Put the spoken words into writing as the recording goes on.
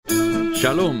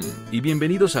Shalom y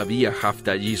bienvenidos a Vía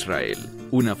Haftaj Israel,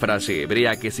 una frase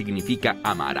hebrea que significa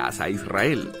amarás a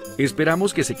Israel.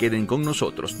 Esperamos que se queden con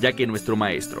nosotros, ya que nuestro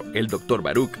maestro, el Dr.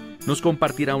 Baruch, nos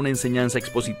compartirá una enseñanza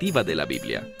expositiva de la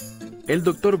Biblia. El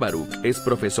Dr. Baruch es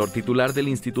profesor titular del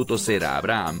Instituto Zera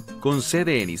Abraham, con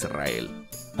sede en Israel.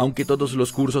 Aunque todos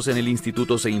los cursos en el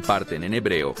instituto se imparten en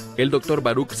hebreo, el Dr.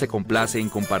 Baruch se complace en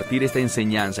compartir esta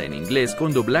enseñanza en inglés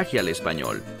con doblaje al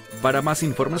español. Para más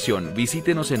información,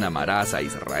 visítenos en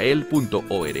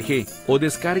amarasaisrael.org o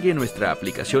descargue nuestra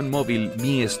aplicación móvil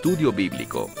Mi Estudio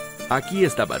Bíblico. Aquí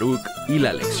está Baruch y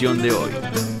la lección de hoy.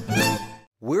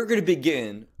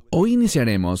 Hoy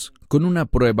iniciaremos con una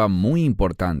prueba muy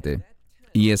importante,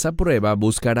 y esa prueba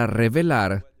buscará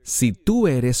revelar si tú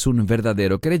eres un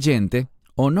verdadero creyente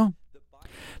o no.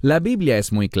 La Biblia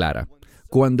es muy clara.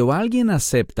 Cuando alguien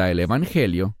acepta el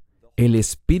Evangelio, el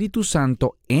Espíritu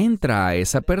Santo entra a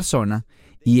esa persona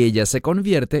y ella se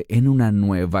convierte en una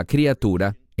nueva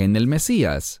criatura en el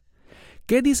Mesías.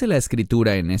 ¿Qué dice la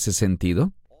Escritura en ese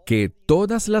sentido? Que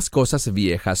todas las cosas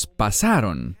viejas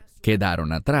pasaron,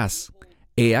 quedaron atrás.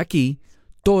 He aquí,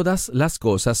 todas las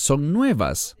cosas son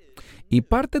nuevas. Y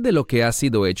parte de lo que ha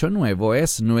sido hecho nuevo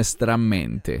es nuestra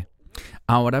mente.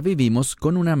 Ahora vivimos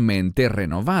con una mente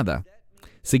renovada.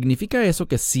 ¿Significa eso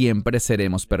que siempre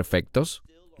seremos perfectos?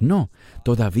 No,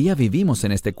 todavía vivimos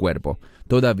en este cuerpo.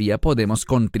 Todavía podemos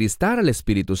contristar al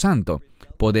Espíritu Santo.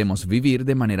 Podemos vivir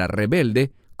de manera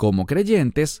rebelde como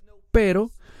creyentes,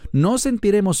 pero no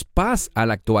sentiremos paz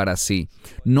al actuar así.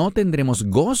 No tendremos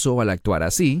gozo al actuar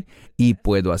así. Y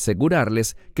puedo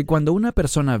asegurarles que cuando una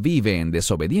persona vive en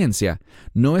desobediencia,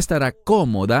 no estará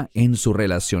cómoda en su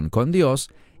relación con Dios,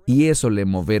 y eso le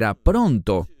moverá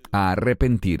pronto a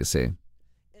arrepentirse.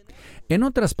 En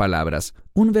otras palabras,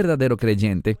 un verdadero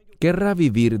creyente querrá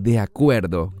vivir de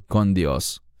acuerdo con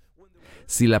Dios.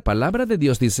 Si la palabra de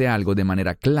Dios dice algo de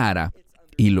manera clara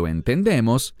y lo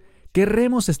entendemos,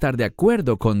 querremos estar de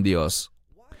acuerdo con Dios.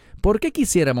 ¿Por qué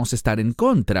quisiéramos estar en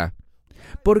contra?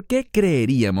 ¿Por qué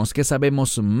creeríamos que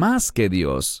sabemos más que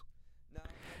Dios?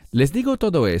 Les digo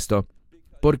todo esto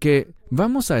porque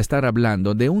vamos a estar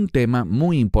hablando de un tema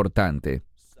muy importante.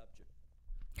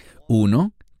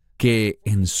 Uno, que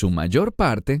en su mayor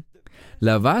parte,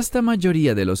 la vasta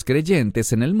mayoría de los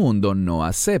creyentes en el mundo no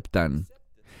aceptan.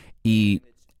 Y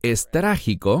es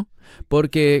trágico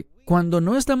porque cuando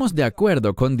no estamos de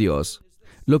acuerdo con Dios,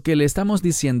 lo que le estamos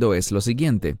diciendo es lo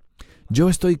siguiente: yo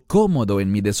estoy cómodo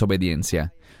en mi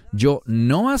desobediencia. Yo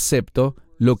no acepto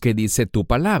lo que dice tu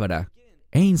palabra.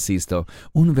 E insisto,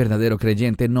 un verdadero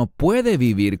creyente no puede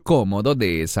vivir cómodo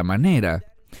de esa manera.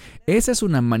 Esa es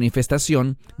una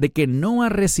manifestación de que no ha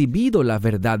recibido la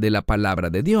verdad de la palabra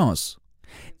de Dios,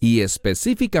 y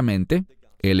específicamente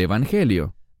el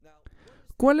Evangelio.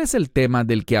 ¿Cuál es el tema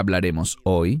del que hablaremos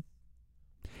hoy?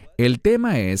 El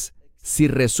tema es si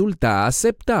resulta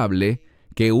aceptable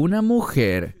que una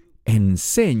mujer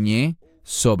enseñe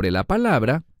sobre la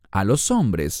palabra a los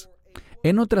hombres.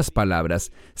 En otras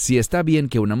palabras, si está bien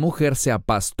que una mujer sea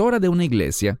pastora de una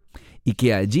iglesia y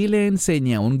que allí le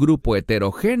enseñe a un grupo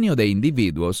heterogéneo de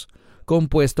individuos,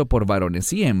 compuesto por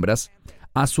varones y hembras,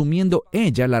 asumiendo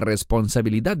ella la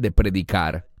responsabilidad de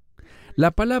predicar.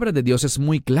 La palabra de Dios es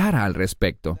muy clara al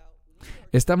respecto.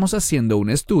 Estamos haciendo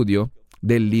un estudio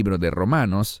del libro de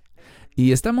Romanos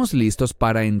y estamos listos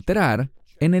para entrar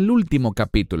en el último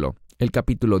capítulo, el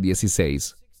capítulo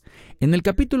 16. En el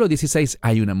capítulo 16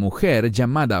 hay una mujer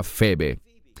llamada Febe,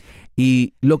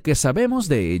 y lo que sabemos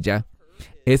de ella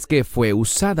es que fue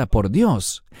usada por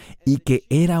Dios y que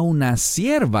era una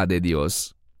sierva de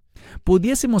Dios.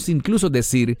 Pudiésemos incluso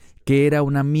decir que era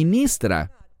una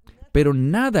ministra, pero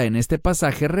nada en este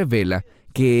pasaje revela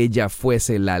que ella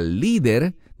fuese la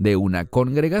líder de una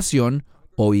congregación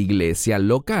o iglesia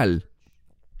local.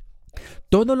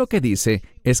 Todo lo que dice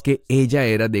es que ella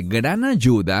era de gran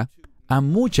ayuda a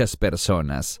muchas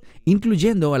personas,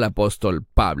 incluyendo al apóstol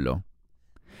Pablo.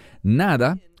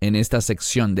 Nada en esta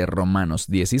sección de Romanos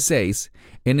 16,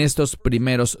 en estos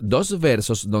primeros 2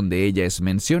 versos donde ella es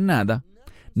mencionada,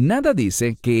 nada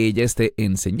dice que ella esté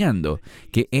enseñando,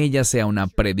 que ella sea una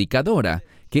predicadora,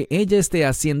 que ella esté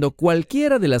haciendo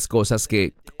cualquiera de las cosas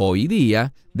que, hoy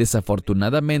día,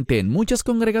 desafortunadamente en muchas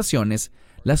congregaciones,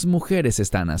 las mujeres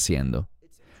están haciendo.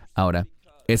 Ahora,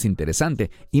 es interesante,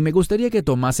 y me gustaría que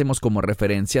tomásemos como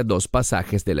referencia 2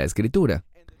 pasajes de la Escritura.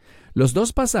 Los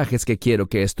 2 pasajes que quiero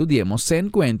que estudiemos se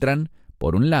encuentran,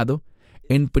 por un lado,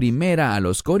 en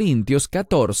 1 Corintios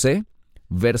 14,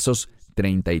 versos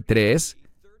 33,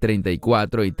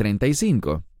 34 y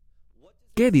 35.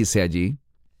 ¿Qué dice allí?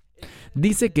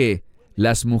 Dice que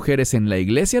las mujeres en la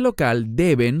iglesia local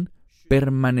deben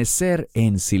permanecer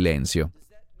en silencio.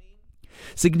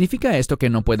 ¿Significa esto que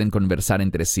no pueden conversar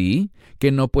entre sí?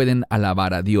 ¿Que no pueden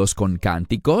alabar a Dios con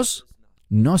cánticos?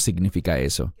 No significa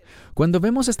eso. Cuando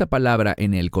vemos esta palabra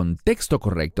en el contexto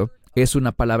correcto, es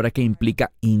una palabra que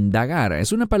implica indagar,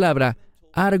 es una palabra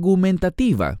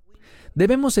argumentativa.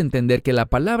 Debemos entender que la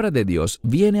palabra de Dios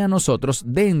viene a nosotros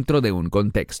dentro de un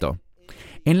contexto.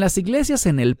 En las iglesias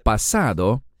en el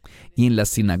pasado, y en las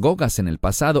sinagogas en el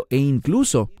pasado, e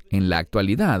incluso en la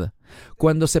actualidad,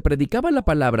 cuando se predicaba la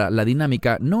palabra, la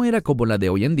dinámica no era como la de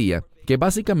hoy en día, que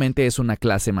básicamente es una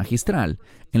clase magistral,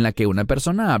 en la que una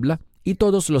persona habla y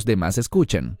todos los demás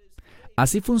escuchan.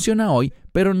 Así funciona hoy,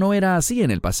 pero no era así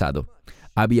en el pasado.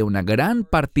 Había una gran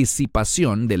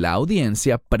participación de la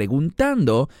audiencia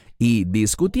preguntando y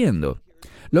discutiendo.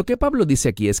 Lo que Pablo dice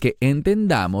aquí es que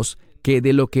entendamos que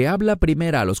de lo que habla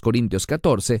primera a los Corintios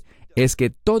 14 es que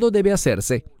todo debe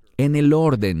hacerse en el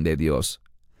orden de Dios.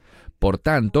 Por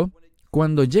tanto,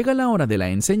 cuando llega la hora de la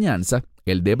enseñanza,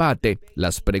 el debate,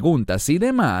 las preguntas y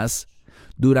demás,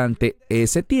 durante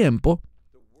ese tiempo,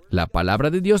 la palabra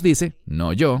de Dios dice,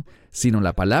 no yo, sino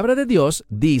la palabra de Dios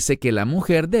dice que la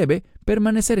mujer debe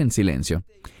permanecer en silencio.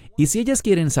 Y si ellas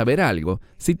quieren saber algo,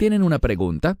 si tienen una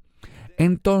pregunta,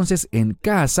 entonces en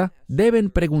casa deben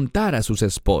preguntar a sus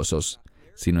esposos.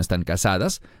 Si no están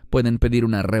casadas, pueden pedir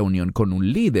una reunión con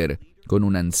un líder, con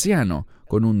un anciano,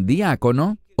 con un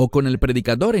diácono o con el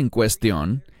predicador en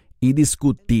cuestión y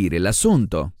discutir el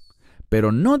asunto,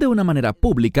 pero no de una manera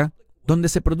pública donde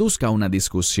se produzca una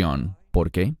discusión.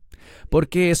 ¿Por qué?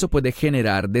 Porque eso puede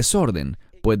generar desorden,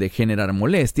 puede generar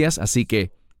molestias, así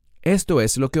que esto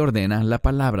es lo que ordena la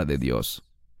palabra de Dios.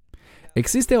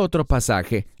 Existe otro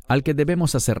pasaje al que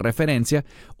debemos hacer referencia,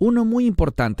 uno muy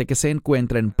importante que se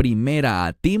encuentra en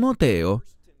 1 Timoteo,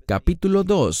 capítulo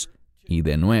 2, y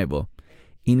de nuevo,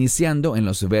 iniciando en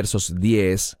los versos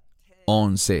 10,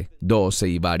 11, 12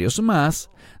 y varios más,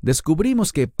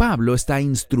 descubrimos que Pablo está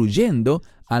instruyendo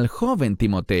al joven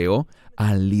Timoteo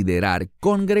a liderar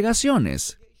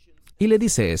congregaciones. Y le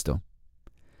dice esto: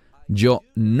 yo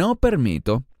no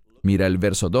permito, mira el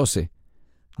verso 12,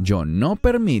 yo no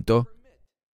permito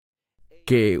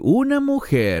que una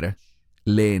mujer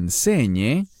le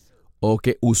enseñe o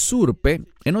que usurpe,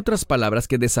 en otras palabras,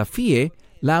 que desafíe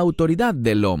la autoridad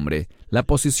del hombre, la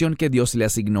posición que Dios le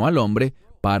asignó al hombre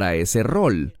para ese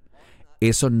rol.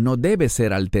 Eso no debe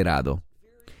ser alterado.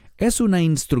 Es una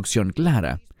instrucción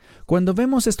clara. Cuando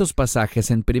vemos estos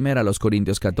pasajes en 1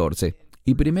 Corintios 14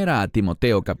 y 1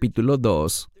 Timoteo capítulo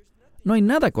 2, no hay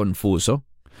nada confuso.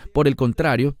 Por el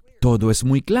contrario, todo es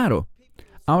muy claro.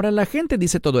 Ahora la gente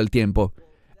dice todo el tiempo,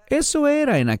 eso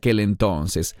era en aquel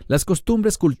entonces. Las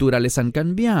costumbres culturales han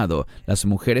cambiado. Las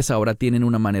mujeres ahora tienen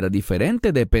una manera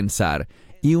diferente de pensar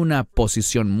y una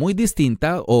posición muy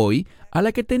distinta hoy a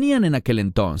la que tenían en aquel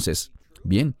entonces.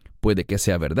 Bien, puede que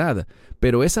sea verdad,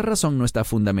 pero esa razón no está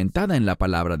fundamentada en la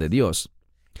palabra de Dios.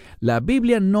 La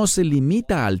Biblia no se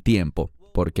limita al tiempo.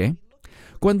 ¿Por qué?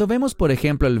 Cuando vemos, por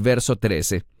ejemplo, el verso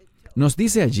 13, nos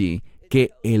dice allí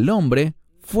que el hombre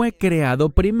fue creado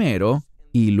primero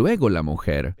y luego la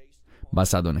mujer,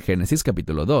 basado en Génesis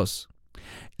capítulo 2.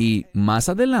 Y más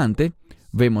adelante,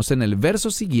 vemos en el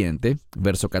verso siguiente,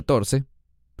 verso 14,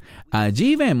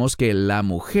 allí vemos que la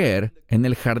mujer en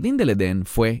el jardín del Edén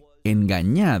fue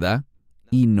engañada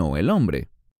y no el hombre.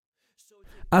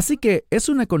 Así que es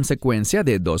una consecuencia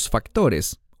de dos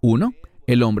factores. Uno,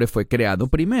 el hombre fue creado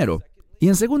primero. Y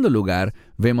en segundo lugar,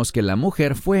 vemos que la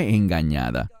mujer fue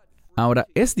engañada. Ahora,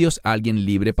 ¿es Dios alguien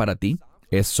libre para ti?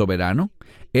 ¿Es soberano?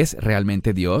 ¿Es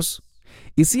realmente Dios?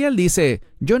 Y si Él dice,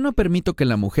 yo no permito que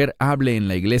la mujer hable en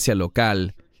la iglesia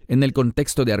local, en el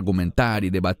contexto de argumentar y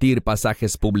debatir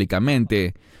pasajes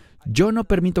públicamente, yo no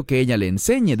permito que ella le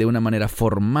enseñe de una manera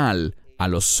formal a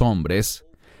los hombres,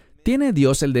 ¿tiene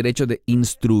Dios el derecho de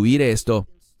instruir esto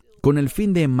con el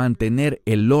fin de mantener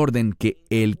el orden que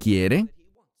Él quiere?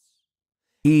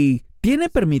 ¿Y tiene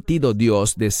permitido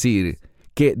Dios decir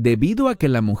que debido a que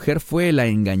la mujer fue la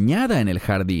engañada en el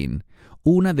jardín,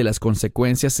 una de las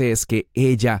consecuencias es que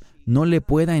ella no le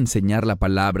pueda enseñar la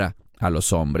palabra a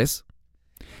los hombres?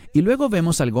 Y luego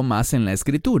vemos algo más en la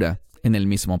Escritura, en el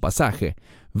mismo pasaje.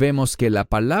 Vemos que la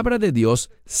palabra de Dios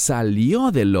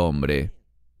salió del hombre.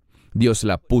 Dios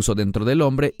la puso dentro del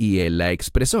hombre y Él la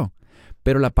expresó.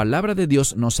 Pero la palabra de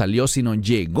Dios no salió, sino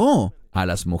llegó a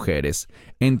las mujeres.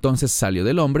 Entonces salió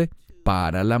del hombre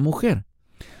para la mujer.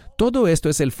 Todo esto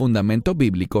es el fundamento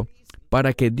bíblico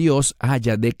para que Dios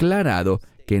haya declarado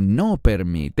que no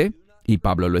permite, y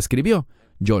Pablo lo escribió,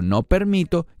 yo no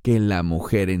permito que la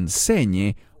mujer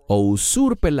enseñe o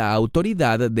usurpe la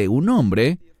autoridad de un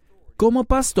hombre como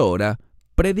pastora,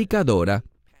 predicadora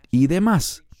y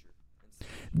demás.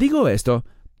 Digo esto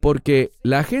porque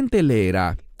la gente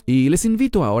leerá, y les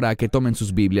invito ahora a que tomen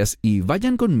sus Biblias y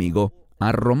vayan conmigo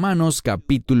a Romanos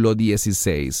capítulo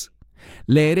 16.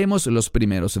 Leeremos los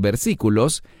primeros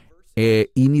versículos.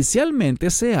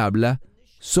 Inicialmente se habla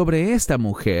sobre esta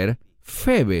mujer,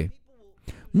 Febe.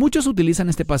 Muchos utilizan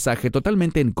este pasaje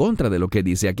totalmente en contra de lo que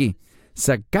dice aquí,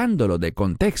 sacándolo de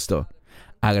contexto,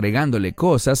 agregándole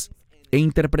cosas e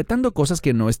interpretando cosas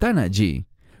que no están allí,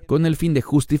 con el fin de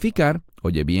justificar,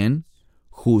 oye bien,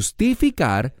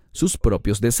 justificar sus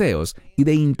propios deseos y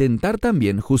de intentar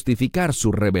también justificar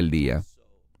su rebeldía.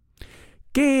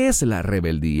 ¿Qué es la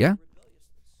rebeldía?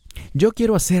 Yo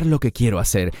quiero hacer lo que quiero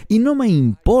hacer y no me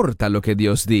importa lo que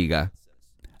Dios diga.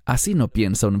 Así no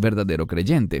piensa un verdadero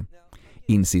creyente.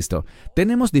 Insisto,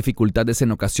 ¿tenemos dificultades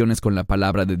en ocasiones con la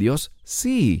palabra de Dios?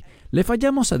 Sí. ¿Le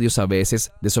fallamos a Dios a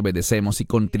veces, desobedecemos y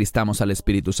contristamos al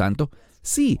Espíritu Santo?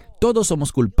 Sí, todos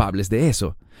somos culpables de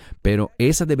eso. Pero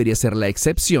esa debería ser la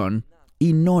excepción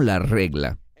y no la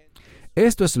regla.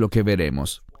 Esto es lo que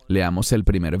veremos. Leamos el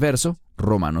primer verso,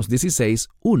 Romanos 16,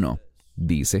 1.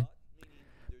 Dice: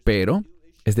 pero,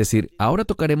 es decir, ahora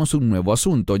tocaremos un nuevo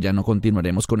asunto, ya no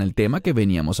continuaremos con el tema que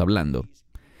veníamos hablando.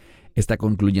 Está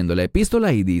concluyendo la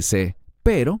epístola y dice,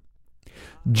 pero,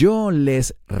 yo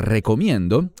les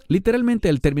recomiendo, literalmente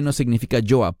el término significa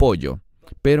yo apoyo,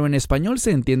 pero en español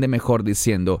se entiende mejor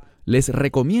diciendo, les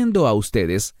recomiendo a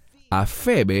ustedes, a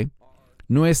Febe,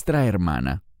 nuestra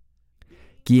hermana.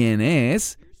 ¿Quién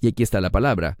es? Y aquí está la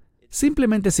palabra.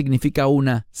 Simplemente significa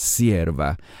una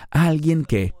sierva, alguien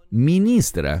que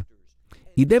ministra.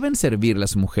 ¿Y deben servir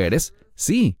las mujeres?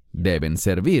 Sí, deben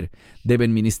servir.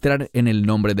 ¿Deben ministrar en el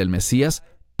nombre del Mesías?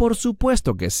 Por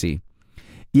supuesto que sí.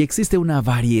 Y existe una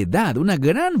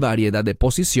gran variedad de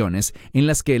posiciones en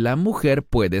las que la mujer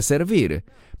puede servir,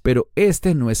 pero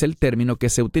este no es el término que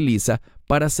se utiliza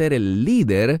para ser el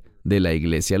líder de la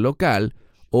iglesia local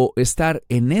o estar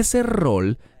en ese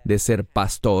rol de ser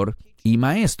pastor y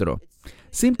maestro.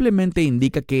 Simplemente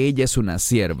indica que ella es una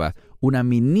sierva, una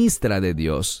ministra de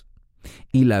Dios.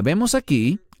 Y la vemos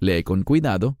aquí, lee con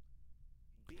cuidado,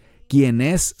 quien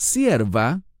es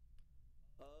sierva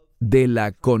de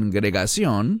la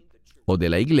congregación o de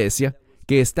la iglesia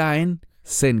que está en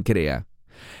Cencrea.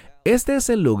 Este es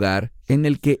el lugar en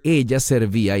el que ella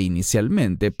servía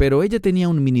inicialmente, pero ella tenía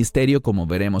un ministerio, como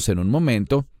veremos en un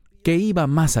momento, que iba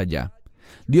más allá.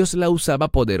 Dios la usaba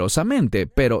poderosamente,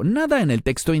 pero nada en el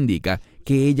texto indica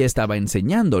que ella estaba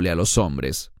enseñándole a los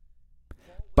hombres.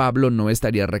 Pablo no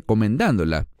estaría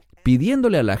recomendándola,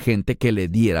 pidiéndole a la gente que le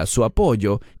diera su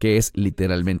apoyo, que es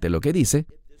literalmente lo que dice,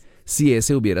 si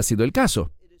ese hubiera sido el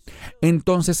caso.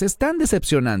 Entonces es tan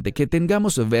decepcionante que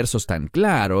tengamos versos tan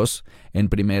claros en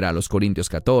 1 Corintios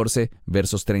 14,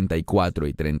 versos 34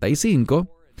 y 35,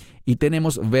 y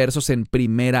tenemos versos en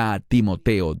 1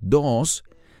 Timoteo 2,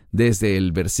 desde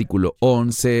el versículo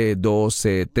 11,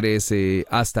 12, 13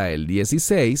 hasta el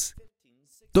 16,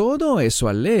 todo eso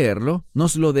al leerlo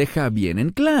nos lo deja bien en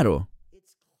claro.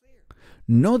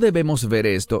 No debemos ver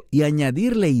esto y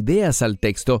añadirle ideas al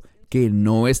texto que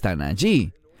no están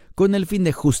allí, con el fin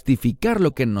de justificar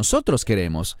lo que nosotros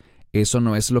queremos. Eso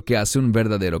no es lo que hace un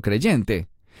verdadero creyente.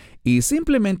 Y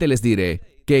simplemente les diré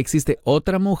que existe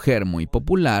otra mujer muy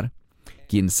popular,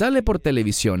 quien sale por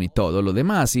televisión y todo lo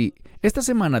demás, y esta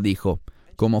semana dijo,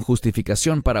 como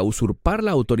justificación para usurpar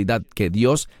la autoridad que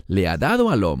Dios le ha dado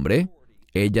al hombre,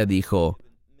 ella dijo,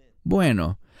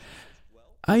 bueno,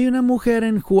 hay una mujer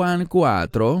en Juan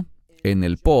 4, en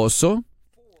el pozo,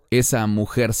 esa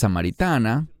mujer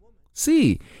samaritana,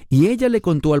 sí, y ella le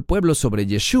contó al pueblo sobre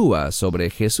Yeshua, sobre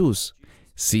Jesús.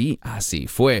 Sí, así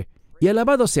fue, y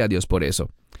alabado sea Dios por eso.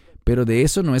 Pero de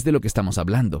eso no es de lo que estamos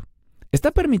hablando.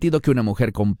 ¿Está permitido que una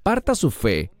mujer comparta su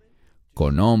fe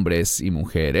con hombres y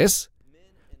mujeres?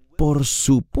 Por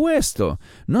supuesto,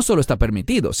 no solo está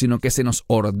permitido, sino que se nos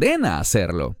ordena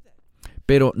hacerlo.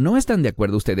 Pero ¿no están de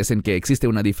acuerdo ustedes en que existe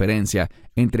una diferencia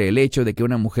entre el hecho de que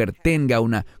una mujer tenga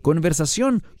una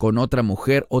conversación con otra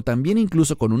mujer o también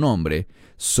incluso con un hombre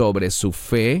sobre su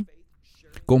fe,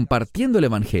 compartiendo el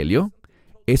Evangelio?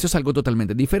 Eso es algo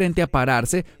totalmente diferente a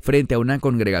pararse frente a una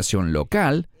congregación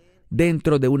local,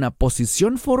 dentro de una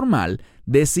posición formal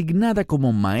designada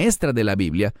como maestra de la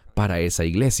Biblia para esa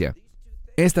iglesia.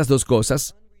 Estas dos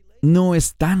cosas no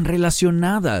están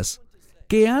relacionadas.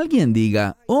 Que alguien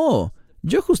diga, oh,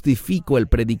 yo justifico el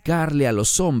predicarle a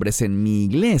los hombres en mi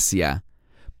iglesia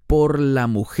por la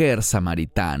mujer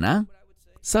samaritana,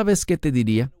 ¿sabes qué te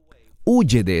diría?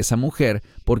 Huye de esa mujer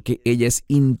porque ella es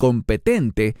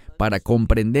incompetente para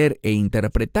comprender e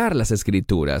interpretar las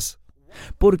Escrituras.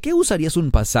 ¿Por qué usarías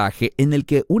un pasaje en el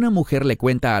que una mujer le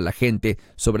cuenta a la gente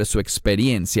sobre su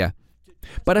experiencia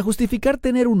para justificar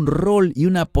tener un rol y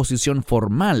una posición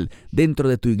formal dentro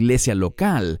de tu iglesia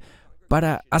local,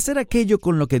 para hacer aquello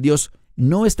con lo que Dios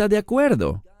no está de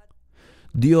acuerdo?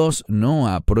 Dios no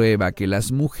aprueba que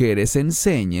las mujeres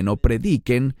enseñen o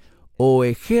prediquen o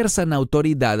ejerzan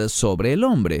autoridad sobre el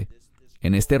hombre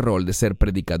en este rol de ser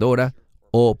predicadora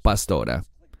o pastora.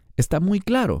 Está muy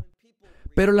claro.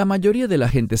 Pero la mayoría de la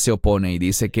gente se opone y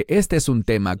dice que este es un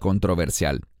tema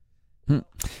controversial.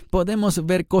 Podemos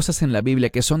ver cosas en la Biblia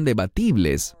que son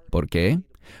debatibles. ¿Por qué?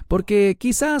 Porque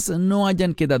quizás no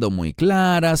hayan quedado muy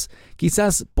claras,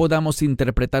 quizás podamos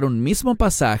interpretar un mismo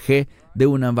pasaje de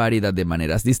una variedad de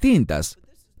maneras distintas.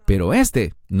 Pero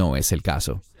este no es el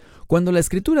caso. Cuando la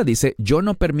Escritura dice, yo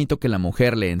no permito que la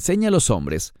mujer le enseñe a los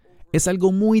hombres, es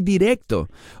algo muy directo.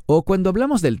 O cuando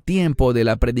hablamos del tiempo de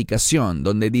la predicación,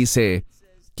 donde dice,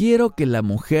 quiero que la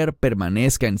mujer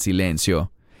permanezca en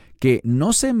silencio, que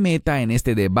no se meta en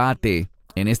este debate,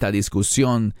 en esta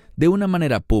discusión, de una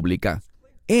manera pública.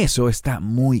 Eso está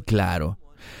muy claro.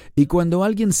 Y cuando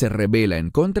alguien se rebela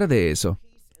en contra de eso,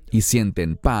 y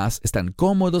sienten paz, están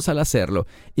cómodos al hacerlo,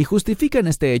 y justifican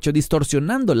este hecho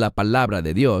distorsionando la palabra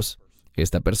de Dios,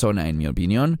 esta persona, en mi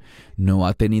opinión, no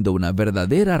ha tenido una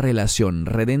verdadera relación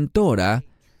redentora,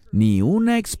 ni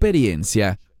una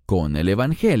experiencia con el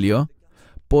Evangelio,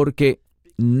 porque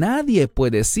nadie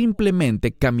puede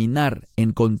simplemente caminar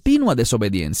en continua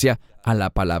desobediencia a la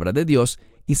palabra de Dios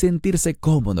y sentirse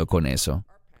cómodo con eso.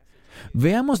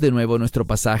 Veamos de nuevo nuestro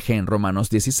pasaje en Romanos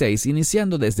 16,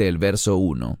 iniciando desde el verso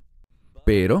 1.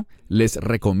 Pero les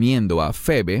recomiendo a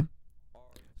Febe,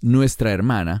 nuestra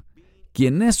hermana,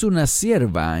 quien es una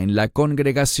sierva en la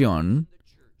congregación,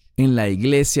 en la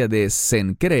iglesia de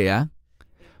Cencrea,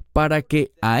 para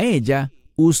que a ella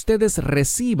ustedes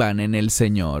reciban en el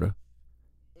Señor,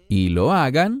 y lo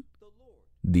hagan,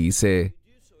 dice,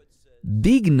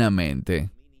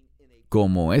 dignamente,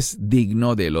 como es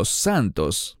digno de los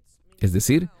santos, es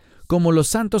decir, como los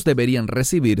santos deberían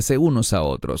recibirse unos a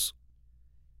otros,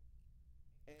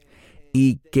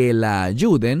 y que la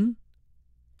ayuden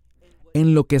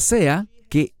en lo que sea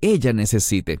que ella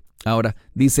necesite. Ahora,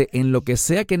 dice en lo que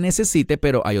sea que necesite,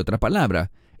 pero hay otra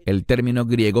palabra, el término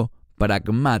griego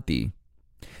pragmati.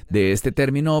 De este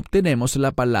término obtenemos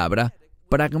la palabra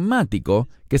pragmático,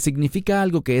 que significa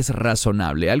algo que es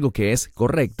razonable, algo que es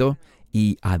correcto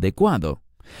y adecuado.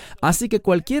 Así que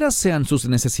cualquiera sean sus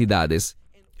necesidades,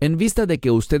 en vista de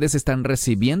que ustedes están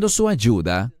recibiendo su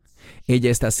ayuda, ella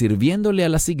está sirviéndole a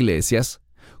las iglesias,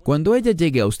 cuando ella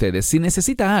llegue a ustedes, si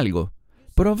necesita algo,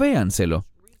 provéanselo,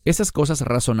 esas cosas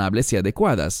razonables y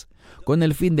adecuadas, con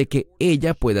el fin de que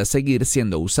ella pueda seguir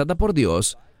siendo usada por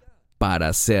Dios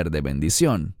para ser de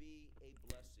bendición.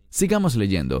 Sigamos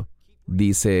leyendo.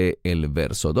 Dice el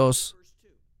verso 2.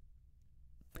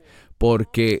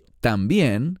 Porque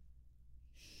también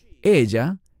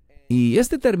ella, y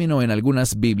este término en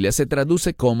algunas Biblias se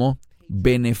traduce como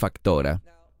benefactora.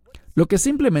 Lo que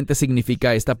simplemente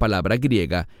significa esta palabra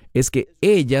griega es que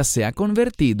ella se ha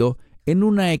convertido en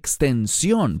una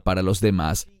extensión para los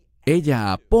demás.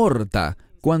 Ella aporta.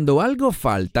 Cuando algo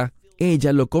falta,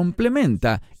 ella lo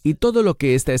complementa, y todo lo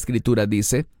que esta escritura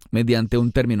dice, mediante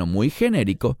un término muy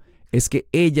genérico, es que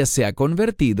ella se ha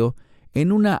convertido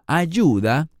en una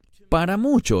ayuda para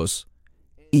muchos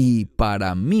y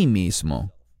para mí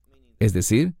mismo. Es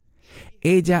decir,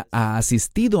 ella ha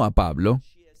asistido a Pablo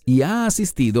y ha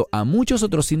asistido a muchos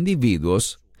otros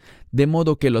individuos, de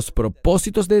modo que los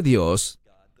propósitos de Dios,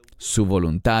 su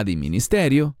voluntad y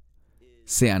ministerio,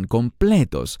 sean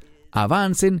completos,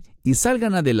 avancen y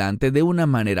salgan adelante de una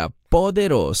manera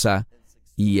poderosa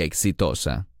y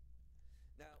exitosa.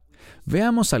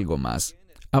 Veamos algo más.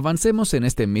 Avancemos en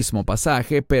este mismo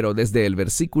pasaje, pero desde el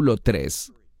versículo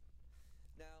 3.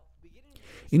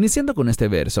 Iniciando con este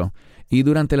verso, y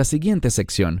durante la siguiente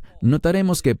sección,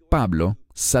 notaremos que Pablo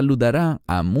saludará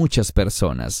a muchas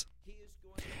personas.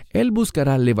 Él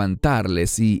buscará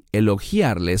levantarles y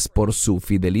elogiarles por su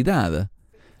fidelidad,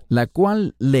 la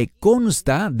cual le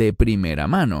consta de primera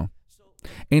mano.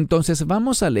 Entonces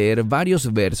vamos a leer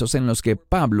varios versos en los que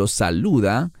Pablo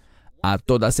saluda a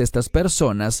todas estas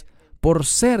personas por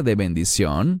ser de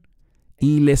bendición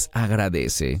y les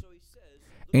agradece.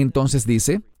 Entonces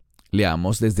dice,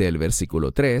 leamos desde el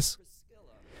versículo 3,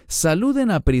 saluden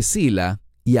a Priscila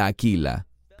y a Aquila,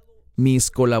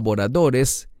 mis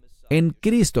colaboradores en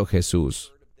Cristo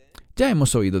Jesús. Ya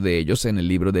hemos oído de ellos en el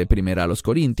libro de Primera a los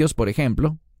Corintios, por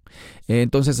ejemplo.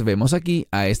 Entonces vemos aquí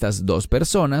a estas dos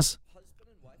personas,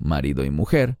 marido y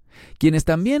mujer, quienes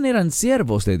también eran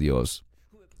siervos de Dios,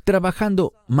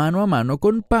 trabajando mano a mano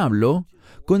con Pablo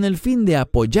con el fin de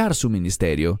apoyar su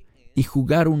ministerio y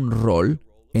jugar un rol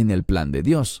en el plan de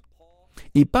Dios.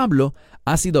 Y Pablo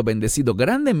ha sido bendecido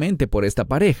grandemente por esta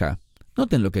pareja.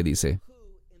 Noten lo que dice.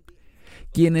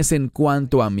 Quienes en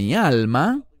cuanto a mi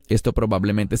alma, esto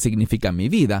probablemente significa mi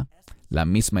vida, la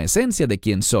misma esencia de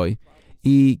quien soy,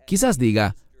 y quizás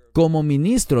diga, como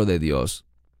ministro de Dios.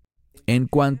 En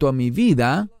cuanto a mi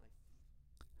vida,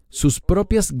 sus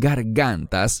propias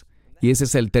gargantas, y ese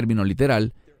es el término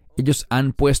literal, ellos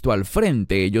han puesto al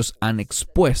frente, ellos han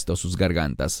expuesto sus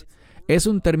gargantas. Es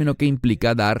un término que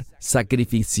implica dar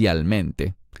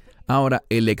sacrificialmente. Ahora,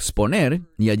 el exponer,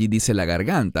 y allí dice la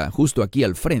garganta, justo aquí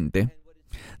al frente,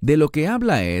 de lo que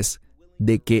habla es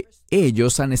de que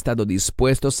ellos han estado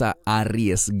dispuestos a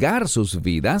arriesgar sus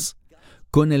vidas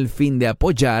con el fin de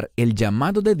apoyar el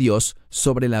llamado de Dios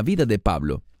sobre la vida de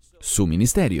Pablo, su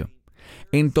ministerio.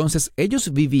 Entonces,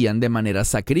 ellos vivían de manera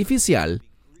sacrificial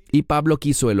y Pablo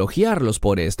quiso elogiarlos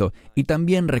por esto y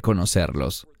también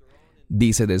reconocerlos.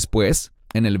 Dice después,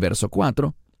 en el verso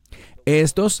 4,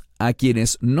 estos a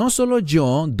quienes no solo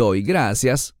yo doy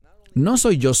gracias, no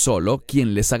soy yo solo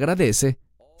quien les agradece,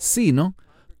 sino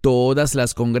todas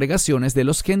las congregaciones de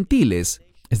los gentiles,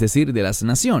 es decir, de las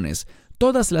naciones,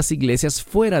 todas las iglesias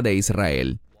fuera de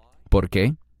Israel. ¿Por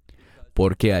qué?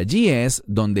 Porque allí es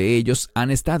donde ellos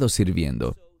han estado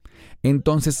sirviendo.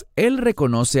 Entonces, él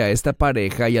reconoce a esta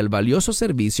pareja y al valioso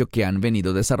servicio que han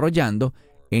venido desarrollando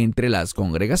entre las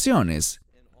congregaciones,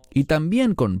 y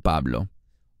también con Pablo.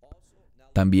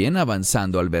 También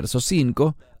avanzando al verso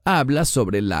 5, habla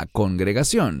sobre la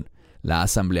congregación, la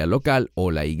asamblea local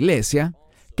o la iglesia,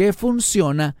 que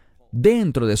funciona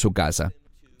dentro de su casa.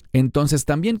 Entonces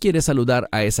también quiere saludar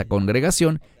a esa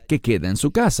congregación que queda en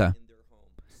su casa.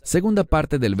 Segunda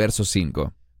parte del verso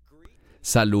 5.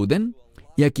 Saluden,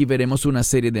 y aquí veremos una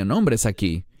serie de nombres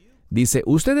aquí. Dice,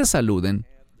 ustedes saluden,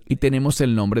 y tenemos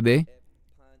el nombre de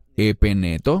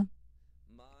Epeneto,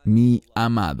 mi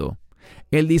amado.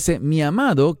 Él dice mi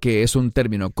amado, que es un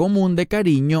término común de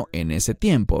cariño en ese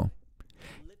tiempo,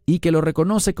 y que lo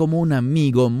reconoce como un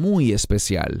amigo muy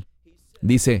especial.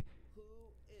 Dice,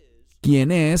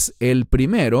 ¿quién es el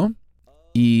primero?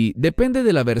 Y depende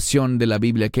de la versión de la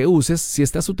Biblia que uses. Si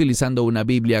estás utilizando una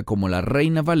Biblia como la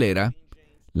Reina Valera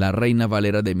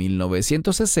de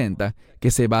 1960,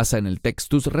 que se basa en el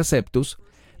Textus Receptus,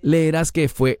 leerás que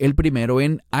fue el primero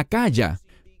en Acaya.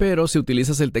 Pero si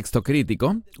utilizas el texto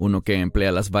crítico, uno que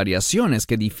emplea las variaciones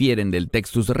que difieren del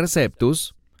Textus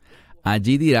Receptus,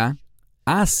 allí dirá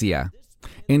Asia.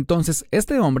 Entonces,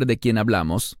 este hombre de quien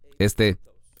hablamos, este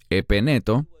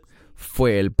Epeneto,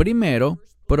 fue el primero,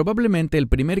 probablemente el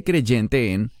primer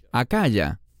creyente en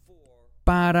Acaya,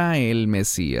 para el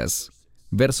Mesías.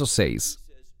 Verso 6.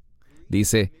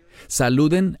 Dice,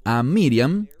 saluden a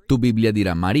Miriam, tu Biblia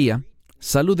dirá María,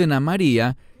 saluden a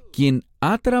María, quien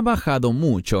ha trabajado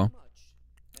mucho.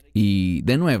 Y,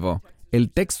 de nuevo, el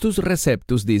Textus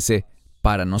Receptus dice,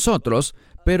 para nosotros,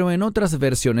 pero en otras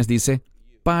versiones dice,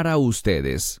 para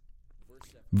ustedes.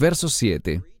 Verso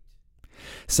 7.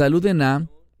 Saluden a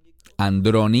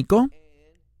Andrónico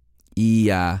y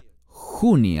a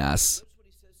Junias.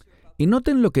 Y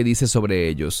noten lo que dice sobre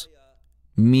ellos.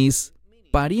 Mis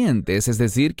parientes, es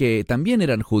decir, que también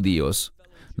eran judíos.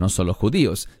 No solo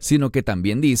judíos, sino que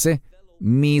también dice,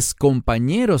 mis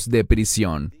compañeros de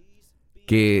prisión.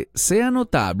 Que sea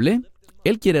notable,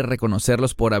 él quiere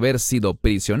reconocerlos por haber sido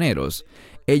prisioneros.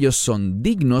 Ellos son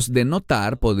dignos de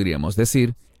notar, podríamos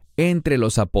decir, entre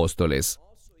los apóstoles.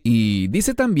 Y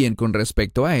dice también con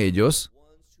respecto a ellos,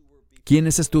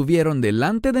 quienes estuvieron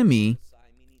delante de mí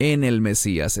en el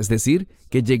Mesías, es decir,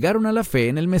 que llegaron a la fe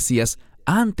en el Mesías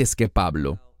antes que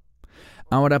Pablo.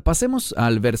 Ahora pasemos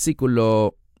al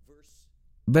versículo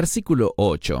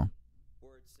 8,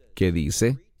 que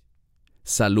dice,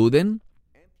 saluden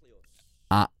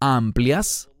a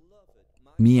Amplias,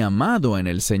 mi amado en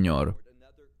el Señor,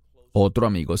 otro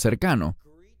amigo cercano.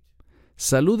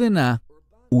 Saluden a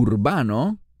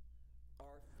Urbano,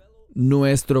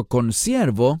 nuestro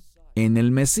consiervo en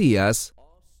el Mesías,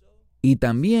 y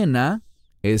también a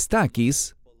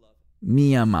Estaquis,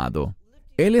 mi amado.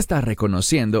 Él está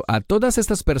reconociendo a todas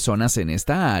estas personas en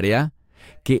esta área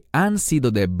que han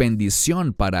sido de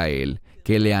bendición para él,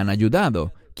 que le han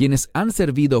ayudado, quienes han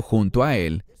servido junto a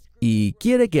él, y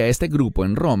quiere que a este grupo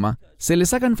en Roma se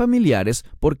les hagan familiares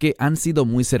porque han sido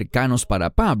muy cercanos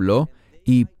para Pablo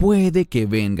y puede que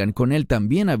vengan con él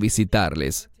también a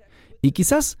visitarles. Y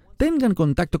quizás tengan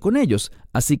contacto con ellos,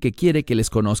 así que quiere que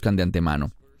les conozcan de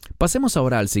antemano. Pasemos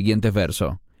ahora al siguiente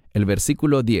verso, el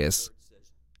versículo 10,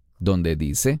 donde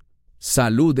dice,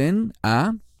 saluden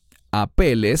a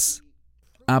Apeles,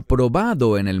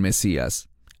 aprobado en el Mesías.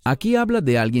 Aquí habla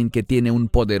de alguien que tiene un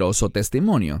poderoso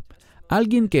testimonio,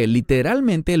 alguien que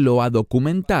literalmente lo ha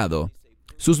documentado.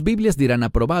 Sus Biblias dirán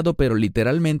aprobado, pero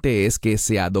literalmente es que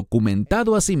se ha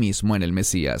documentado a sí mismo en el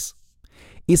Mesías.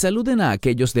 Y saluden a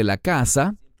aquellos de la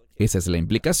casa, esa es la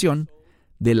implicación,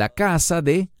 de la casa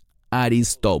de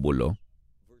Aristóbulo.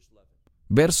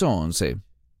 Verso 11.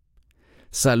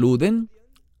 Saluden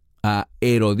a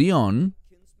Herodión,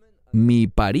 mi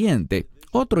pariente,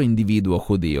 otro individuo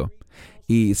judío.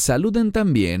 Y saluden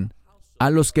también a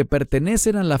los que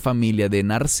pertenecen a la familia de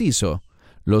Narciso,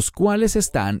 los cuales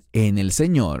están en el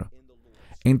Señor.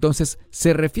 Entonces,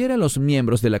 se refiere a los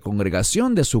miembros de la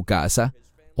congregación de su casa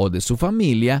o de su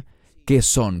familia que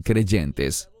son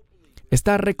creyentes.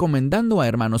 Está recomendando a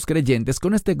hermanos creyentes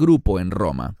con este grupo en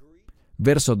Roma.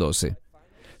 Verso 12.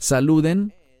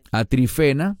 Saluden a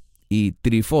Trifena y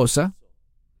Trifosa,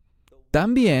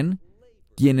 también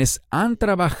quienes han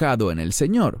trabajado en el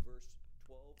Señor.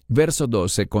 Verso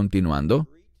 12, continuando.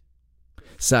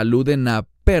 Saluden a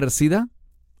Pérsida,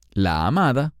 la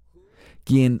amada,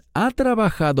 quien ha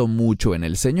trabajado mucho en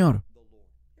el Señor.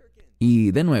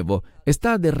 Y de nuevo,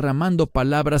 está derramando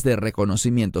palabras de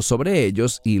reconocimiento sobre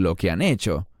ellos y lo que han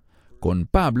hecho, con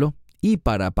Pablo y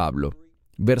para Pablo.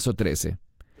 Verso 13.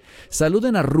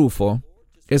 Saluden a Rufo,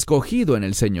 escogido en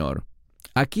el Señor.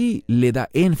 Aquí le da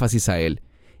énfasis a él,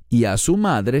 y a su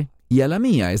madre y a la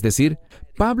mía, es decir,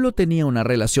 Pablo tenía una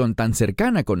relación tan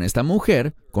cercana con esta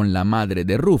mujer, con la madre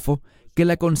de Rufo, que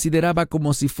la consideraba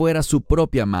como si fuera su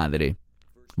propia madre.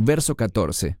 Verso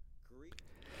 14.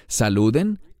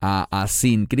 Saluden a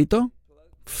Asíncrito,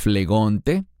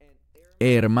 Flegonte,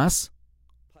 Hermas,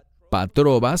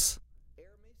 Patrobas,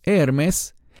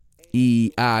 Hermes,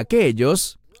 y a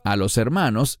aquellos, a los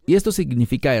hermanos, y esto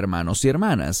significa hermanos y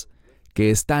hermanas, que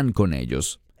están con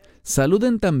ellos.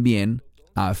 Saluden también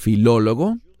a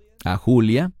Filólogo, a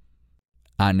Julia,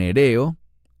 a Nereo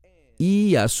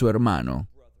y a su hermano.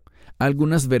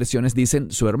 Algunas versiones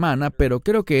dicen su hermana, pero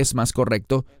creo que es más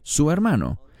correcto su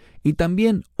hermano. Y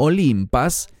también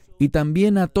Olimpas, y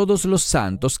también a todos los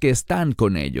santos que están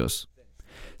con ellos.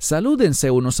 Salúdense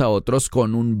unos a otros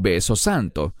con un beso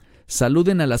santo.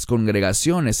 Saluden a las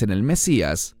congregaciones en el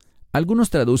Mesías. Algunos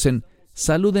traducen,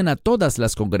 saluden a todas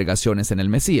las congregaciones en el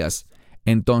Mesías.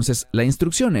 Entonces, la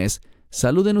instrucción es,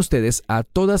 saluden ustedes a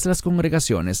todas las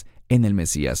congregaciones en el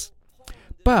Mesías.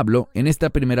 Pablo, en esta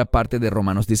primera parte de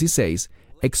Romanos 16,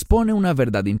 expone una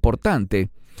verdad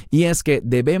importante, y es que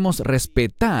debemos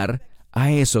respetar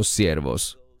a esos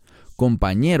siervos,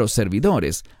 compañeros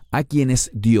servidores, a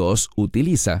quienes Dios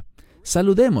utiliza.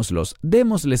 Saludémoslos,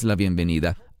 démosles la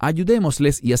bienvenida,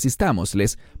 ayudémosles y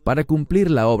asistámosles para cumplir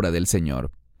la obra del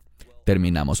Señor.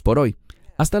 Terminamos por hoy.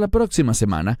 Hasta la próxima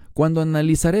semana, cuando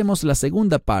analizaremos la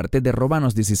segunda parte de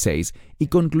Romanos 16 y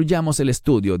concluyamos el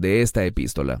estudio de esta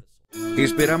epístola.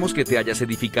 Esperamos que te hayas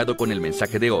edificado con el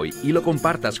mensaje de hoy y lo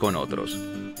compartas con otros.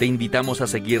 Te invitamos a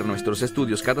seguir nuestros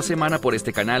estudios cada semana por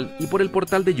este canal y por el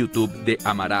portal de YouTube de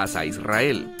Amarás a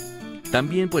Israel.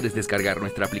 También puedes descargar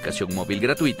nuestra aplicación móvil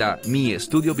gratuita, Mi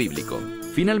Estudio Bíblico.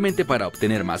 Finalmente, para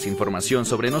obtener más información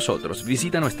sobre nosotros,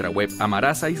 visita nuestra web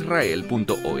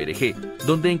amarasaisrael.org,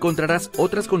 donde encontrarás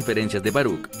otras conferencias de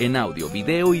Baruch en audio,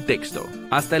 video y texto.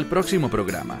 Hasta el próximo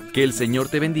programa. Que el Señor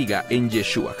te bendiga en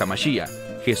Yeshua HaMashiach,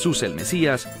 Jesús el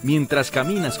Mesías, mientras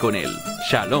caminas con Él.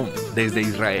 Shalom desde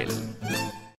Israel.